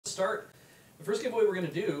start. The first giveaway we're going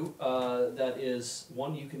to do, that is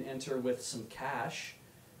one you can enter with some cash,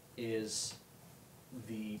 is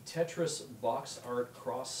the Tetris box art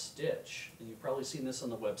cross stitch. And you've probably seen this on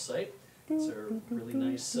the website. It's a really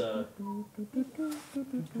nice... Boom, boom,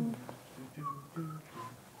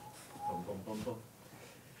 boom, boom.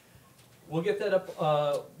 We'll get that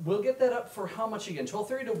up. We'll get that up for how much again?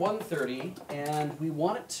 12:30 to 1:30, and we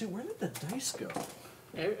want it to. Where did the dice go?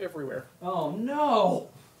 Everywhere. Oh no!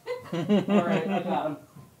 All right, I got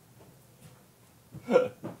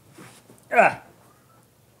him. Ah.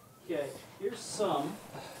 Okay, here's some.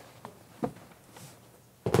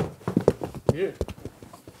 Yeah.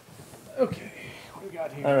 Okay, what do we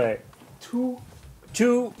got here? All right. Two.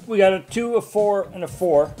 We got a 2, a 4, and a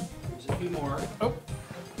 4. There's a few more. Oh.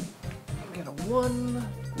 We got a 1,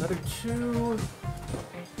 another 2,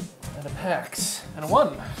 and a Pax, and a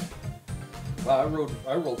 1. Wow,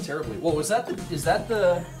 I rolled terribly. Whoa, is that the?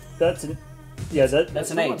 That's an. Yeah,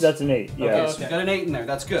 That's an 8. That's an 8. Yeah. Okay, so we've got an 8 in there.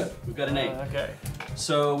 That's good. We've got an 8. Okay.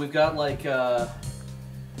 So we've got like. I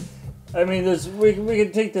mean, we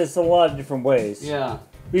can take this a lot of different ways. Yeah.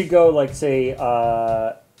 We go like say,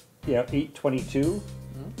 822.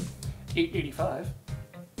 885.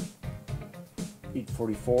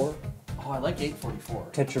 844. Oh, I like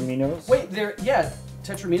 844. Tetraminos. Wait,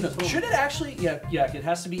 Tetraminos. Should it actually? Yeah, it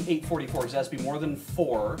has to be 844 because it has to be more than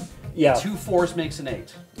 4. Yeah. 2 4s makes an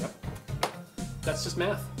 8. Yep. That's just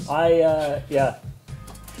math. Yeah.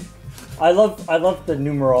 I love the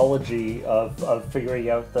numerology of figuring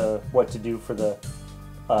out what to do for the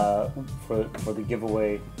for the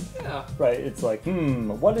giveaway. Yeah. Right. It's like,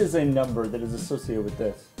 what is a number that is associated with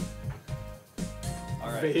this?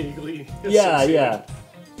 All right. Vaguely. Yeah.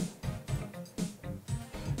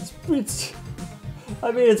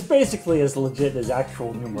 It's basically as legit as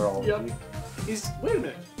actual numerology. Yep. Wait a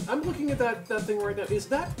minute. I'm looking at that thing right now. Is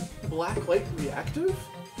that black light reactive?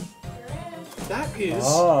 That is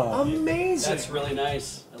amazing. That's really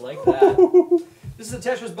nice. I like that. This is the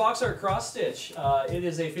Tetris box art cross stitch. It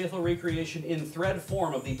is a faithful recreation in thread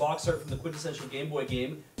form of the box art from the quintessential Game Boy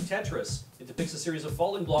game, Tetris. It depicts a series of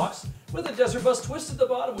falling blocks with a desert bus twist at the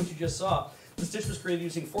bottom, which you just saw. The stitch was created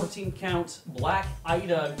using 14-count black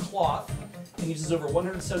Ida cloth and uses over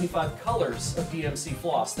 175 colors of DMC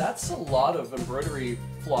floss. That's a lot of embroidery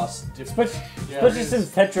floss. Especially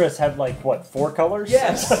since Tetris had like, what, 4 colors?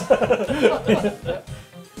 Yes!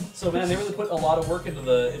 So man, they really put a lot of work into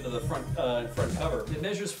the front cover. It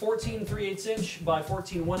measures 14 3/8 inch by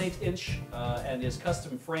 14 1/8 inch and is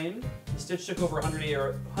custom framed. The stitch took over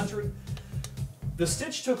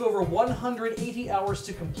 180 hours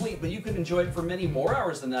to complete, but you can enjoy it for many more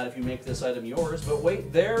hours than that if you make this item yours. But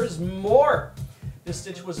wait, there's more! This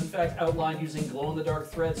stitch was in fact outlined using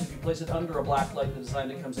glow-in-the-dark threads. If you place it under a black light, the design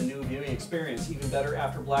becomes a new viewing experience. Even better,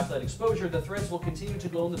 after black light exposure, the threads will continue to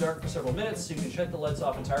glow in the dark for several minutes, so you can shut the lights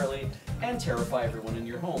off entirely and terrify everyone in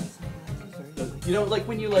your home. You know, like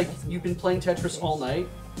when you've been playing Tetris all night,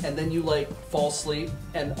 and then you fall asleep,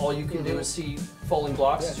 and all you can do is see falling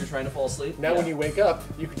blocks as you're trying to fall asleep. Now when you wake up,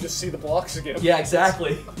 you can just see the blocks again. Yeah,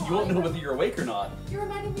 exactly. You won't know whether you're awake or not. You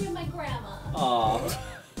reminded me of my grandma. Aww.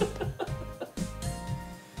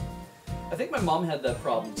 I think my mom had that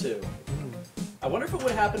problem too. I wonder if it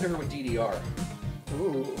would happen to her with DDR.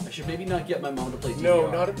 Ooh. I should maybe not get my mom to play DDR. No,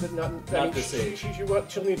 not this age.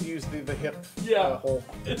 She'll need to use the hip hole.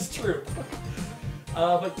 It's true.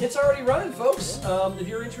 But it's already running, folks. If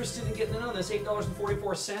you're interested in getting in on this,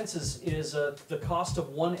 $8.44 is the cost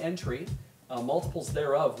of one entry. Multiples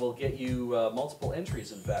thereof will get you multiple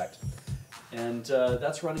entries, in fact. And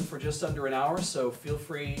that's running for just under an hour, so feel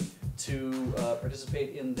free to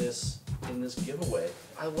participate in this giveaway.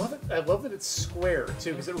 I love it. I love that it's square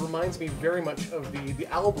too, because it reminds me very much of the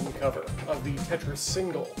album cover of the Tetris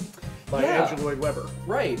single by Andrew Lloyd Webber.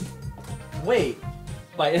 Right. Wait.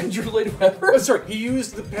 By Andrew Lloyd Webber? Oh, sorry, he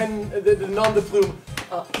used the pen, the nom de plume,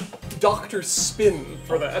 Dr. Spin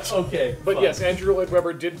for that. Okay. But fine. yes, Andrew Lloyd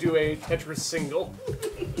Webber did do a Tetris single.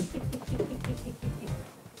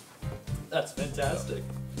 That's fantastic.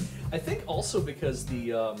 I think also because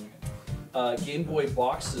the Game Boy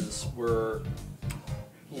boxes were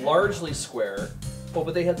largely square. Oh,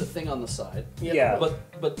 but they had the thing on the side. Yeah.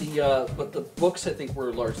 But the books I think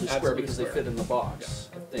were largely square Absolutely because they fit in the box.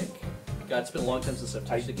 Yeah. I think. God, it's been a long time since I've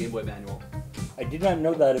touched a Game Boy manual. I did not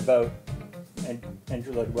know that about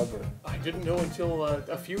Andrew Lloyd Webber. I didn't know until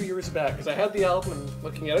a few years back, because I had the album and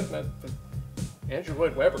looking at it, and Andrew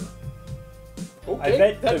Lloyd Webber.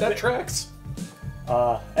 Okay, that tracks.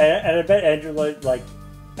 And I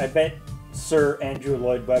bet Sir Andrew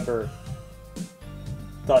Lloyd Webber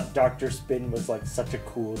thought Dr. Spin was like such a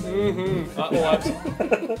cool name.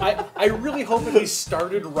 I really hope that he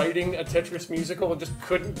started writing a Tetris musical and just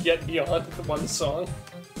couldn't get beyond the one song.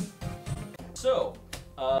 So,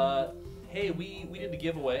 hey, we did a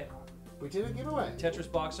giveaway. We did a giveaway.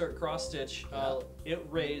 Tetris box art cross stitch. It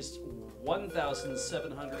raised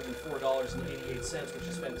 $1,704.88, which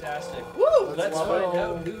is fantastic. Woo! Let's find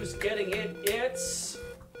out who's getting it. It's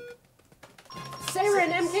Sarah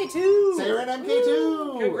and MK2! Sarah and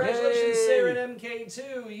MK2! Congratulations, Yay! Sarah and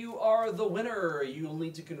MK2. You are the winner. You'll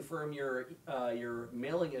need to confirm your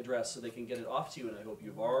mailing address so they can get it off to you, and I hope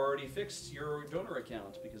you've already fixed your donor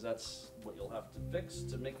account, because that's what you'll have to fix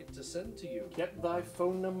to make it to send to you. Get thy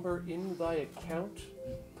phone number in thy account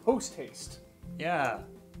post haste. Yeah.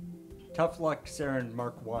 Tough luck, Saren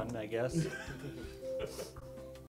Mark 1, I guess.